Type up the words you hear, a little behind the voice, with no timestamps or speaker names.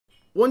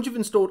Once you've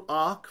installed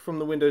Ark from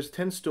the Windows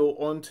 10 store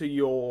onto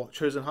your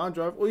chosen hard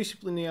drive, all you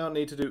simply now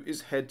need to do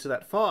is head to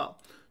that file.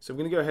 So I'm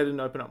going to go ahead and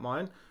open up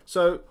mine.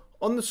 So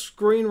on the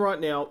screen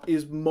right now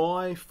is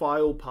my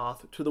file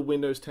path to the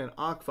Windows 10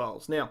 Ark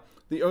files. Now,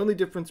 the only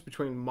difference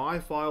between my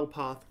file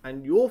path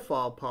and your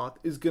file path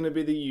is going to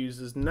be the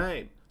user's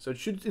name. So it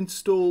should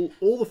install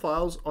all the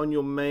files on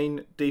your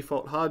main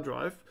default hard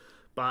drive,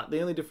 but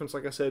the only difference,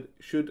 like I said,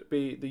 should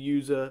be the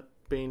user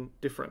being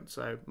different.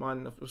 So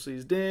mine obviously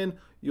is Dan,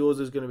 yours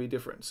is going to be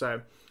different.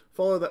 So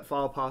follow that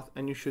file path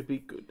and you should be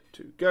good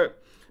to go.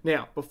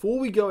 Now, before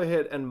we go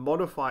ahead and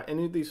modify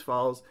any of these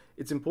files,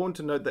 it's important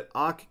to note that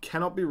Ark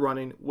cannot be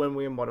running when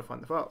we are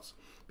modifying the files.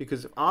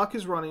 Because if Ark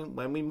is running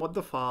when we mod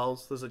the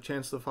files, there's a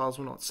chance the files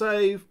will not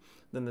save,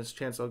 then there's a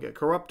chance they'll get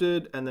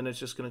corrupted, and then it's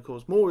just going to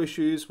cause more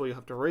issues where you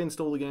have to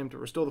reinstall the game to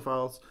restore the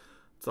files.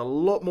 It's a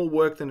lot more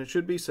work than it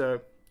should be,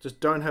 so just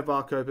don't have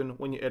Ark open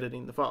when you're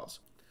editing the files.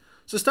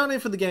 So starting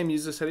for the game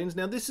user settings,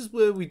 now this is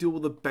where we do all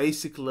the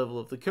basic level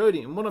of the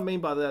coding. And what I mean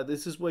by that,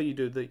 this is where you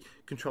do the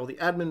control the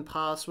admin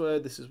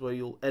password, this is where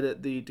you'll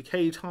edit the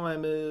decay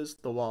timers,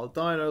 the wild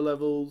dino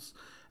levels,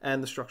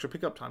 and the structure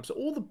pickup time. So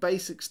all the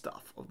basic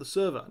stuff of the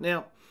server.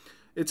 Now,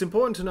 it's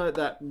important to note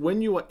that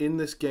when you are in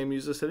this game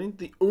user setting,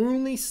 the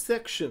only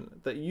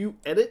section that you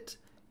edit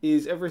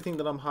is everything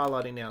that I'm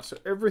highlighting now. So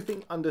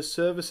everything under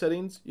server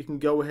settings, you can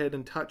go ahead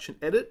and touch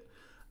and edit.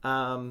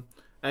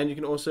 And you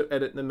can also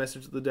edit the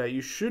message of the day.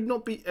 You should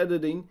not be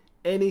editing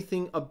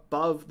anything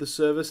above the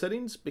server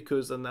settings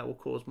because then that will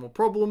cause more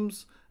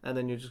problems and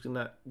then you're just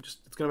gonna it's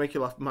gonna make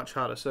your life much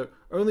harder. So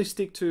only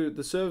stick to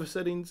the server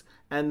settings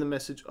and the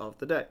message of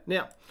the day.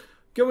 Now,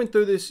 going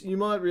through this, you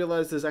might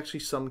realize there's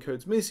actually some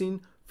codes missing.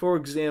 For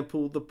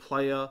example, the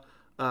player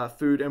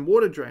food and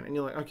water drain. And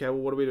you're like, okay, well,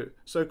 what do we do?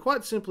 So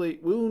quite simply,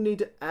 we will need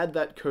to add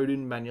that code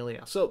in manually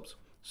ourselves.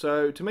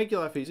 So to make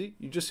your life easy,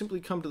 you just simply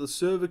come to the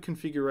server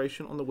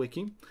configuration on the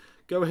wiki,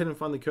 go ahead and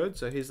find the code.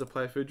 So here's the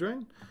player food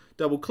drain.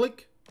 Double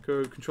click,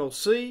 go Control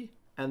C,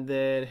 and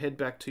then head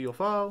back to your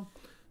file.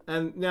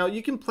 And now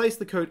you can place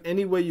the code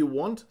anywhere you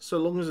want, so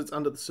long as it's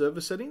under the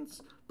server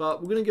settings.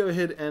 But we're going to go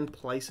ahead and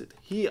place it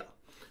here.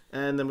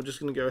 And then we're just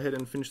going to go ahead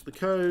and finish the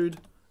code.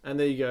 And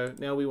there you go.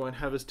 Now we won't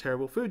have this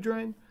terrible food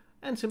drain.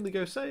 And simply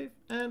go save.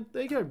 And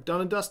there you go. Done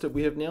and dusted.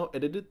 We have now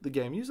edited the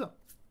game user.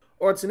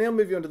 Alright, so now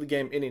moving on to the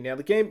game.ini. Now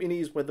the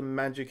game.ini is where the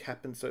magic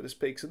happens, so to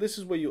speak. So this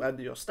is where you add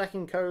your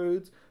stacking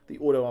codes, the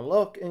auto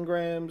unlock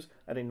engrams,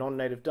 adding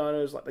non-native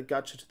dinos like the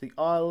gacha to the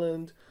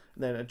island,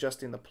 and then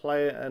adjusting the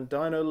player and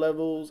dino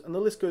levels, and the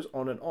list goes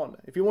on and on.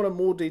 If you want a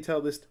more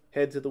detailed list,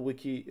 head to the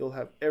wiki. You'll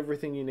have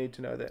everything you need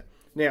to know there.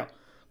 Now,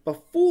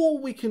 before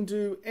we can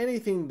do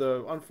anything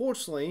though,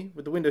 unfortunately,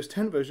 with the Windows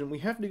 10 version, we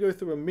have to go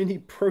through a mini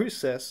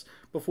process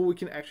before we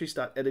can actually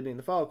start editing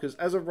the file, because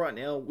as of right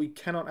now, we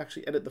cannot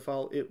actually edit the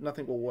file,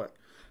 nothing will work.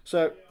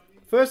 So,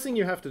 first thing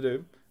you have to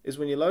do is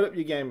when you load up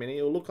your game.ini,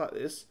 it'll look like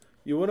this.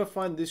 You want to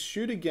find this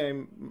shooter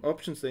game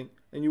options thing,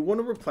 and you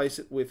want to replace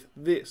it with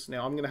this.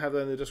 Now, I'm going to have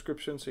that in the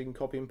description so you can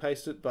copy and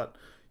paste it, but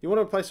you want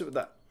to replace it with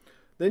that.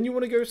 Then you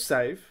want to go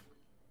save,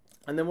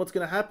 and then what's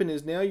going to happen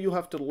is now you'll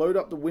have to load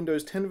up the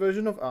Windows 10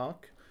 version of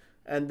Ark.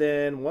 And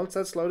then once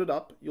that's loaded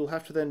up, you'll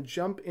have to then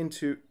jump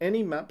into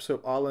any map,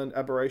 so island,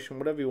 aberration,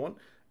 whatever you want,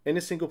 in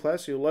a single player.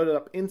 So you'll load it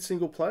up in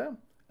single player.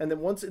 And then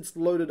once it's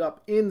loaded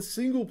up in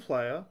single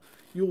player,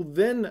 you'll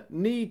then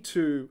need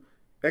to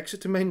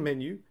exit to main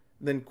menu,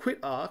 then quit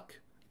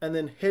Ark, and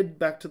then head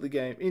back to the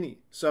game.ini.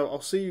 So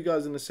I'll see you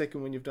guys in a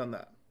second when you've done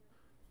that.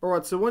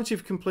 Alright, so once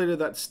you've completed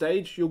that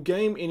stage, your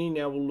game.ini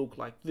now will look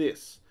like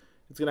this.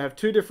 It's going to have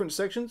two different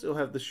sections. It'll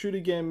have the shooter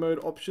game mode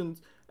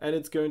options, and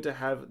it's going to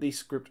have the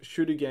script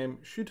shooter game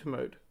shooter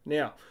mode.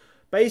 Now,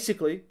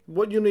 basically,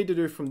 what you'll need to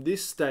do from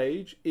this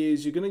stage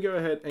is you're going to go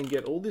ahead and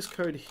get all this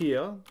code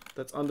here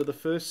that's under the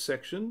first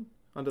section,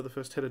 under the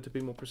first header to be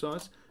more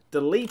precise,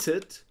 delete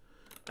it,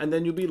 and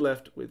then you'll be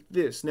left with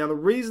this. Now, the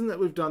reason that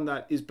we've done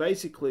that is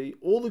basically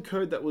all the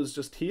code that was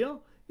just here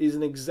is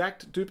an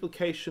exact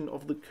duplication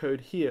of the code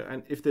here.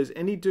 And if there's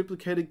any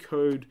duplicated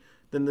code,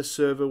 then the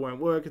server won't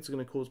work. It's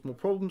going to cause more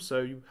problems,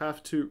 so you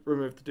have to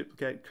remove the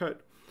duplicated code.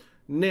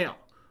 Now,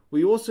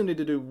 we also need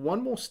to do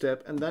one more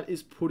step, and that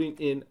is putting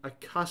in a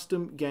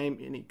custom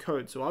game.ini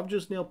code. So I've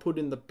just now put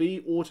in the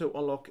B auto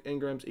unlock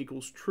engrams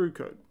equals true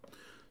code.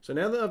 So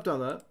now that I've done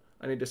that,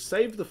 I need to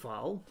save the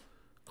file,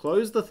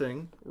 close the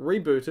thing,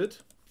 reboot it,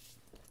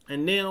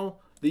 and now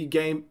the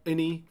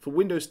game.ini for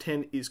Windows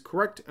 10 is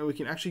correct, and we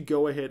can actually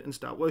go ahead and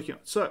start working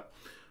on it. So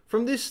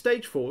from this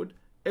stage forward,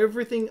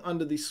 everything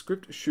under the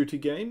script shooter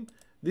game,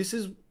 this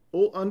is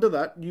all under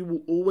that, you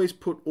will always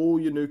put all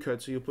your new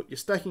codes. So you'll put your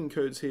stacking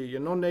codes here, your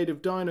non-native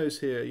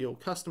dinos here, your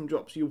custom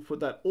drops. You'll put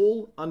that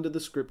all under the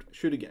script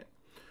shooter game.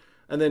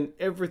 And then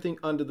everything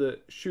under the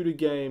shooter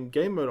game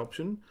game mode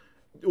option,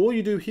 all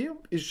you do here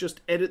is just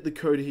edit the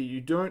code here.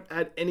 You don't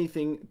add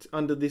anything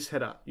under this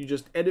header. You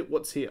just edit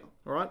what's here.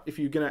 All right. If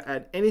you're going to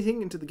add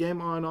anything into the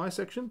game.ini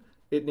section,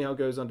 it now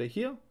goes under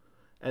here,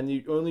 and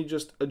you only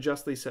just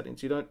adjust these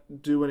settings. You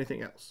don't do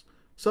anything else.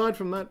 Aside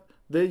from that,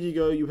 there you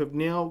go. You have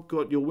now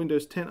got your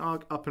Windows 10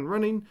 Ark up and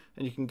running,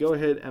 and you can go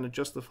ahead and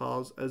adjust the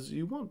files as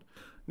you want.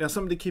 Now,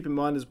 something to keep in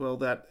mind as well,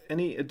 that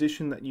any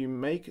addition that you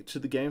make to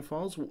the game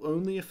files will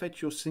only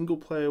affect your single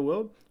player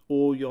world,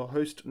 or your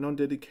host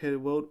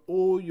non-dedicated world,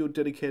 or your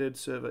dedicated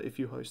server if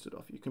you host it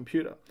off your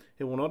computer.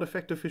 It will not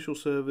affect official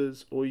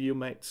servers or your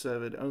mate's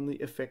server. It only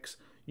affects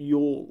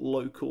your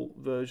local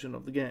version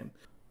of the game.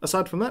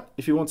 Aside from that,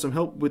 if you want some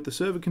help with the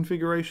server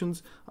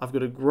configurations, I've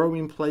got a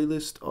growing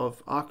playlist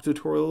of Ark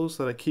tutorials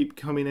that I keep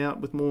coming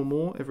out with more and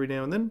more every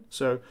now and then.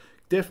 So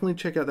definitely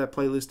check out that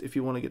playlist if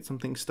you want to get some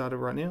things started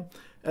right now.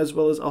 As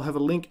well as I'll have a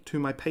link to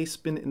my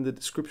PasteBin in the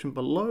description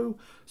below,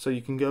 so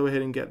you can go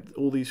ahead and get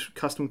all these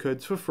custom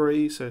codes for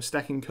free. So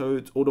stacking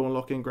codes, auto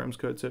unlock engrams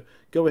code. So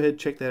go ahead,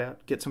 check that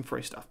out, get some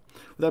free stuff.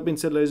 With that being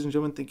said, ladies and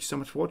gentlemen, thank you so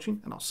much for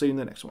watching, and I'll see you in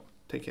the next one.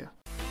 Take care.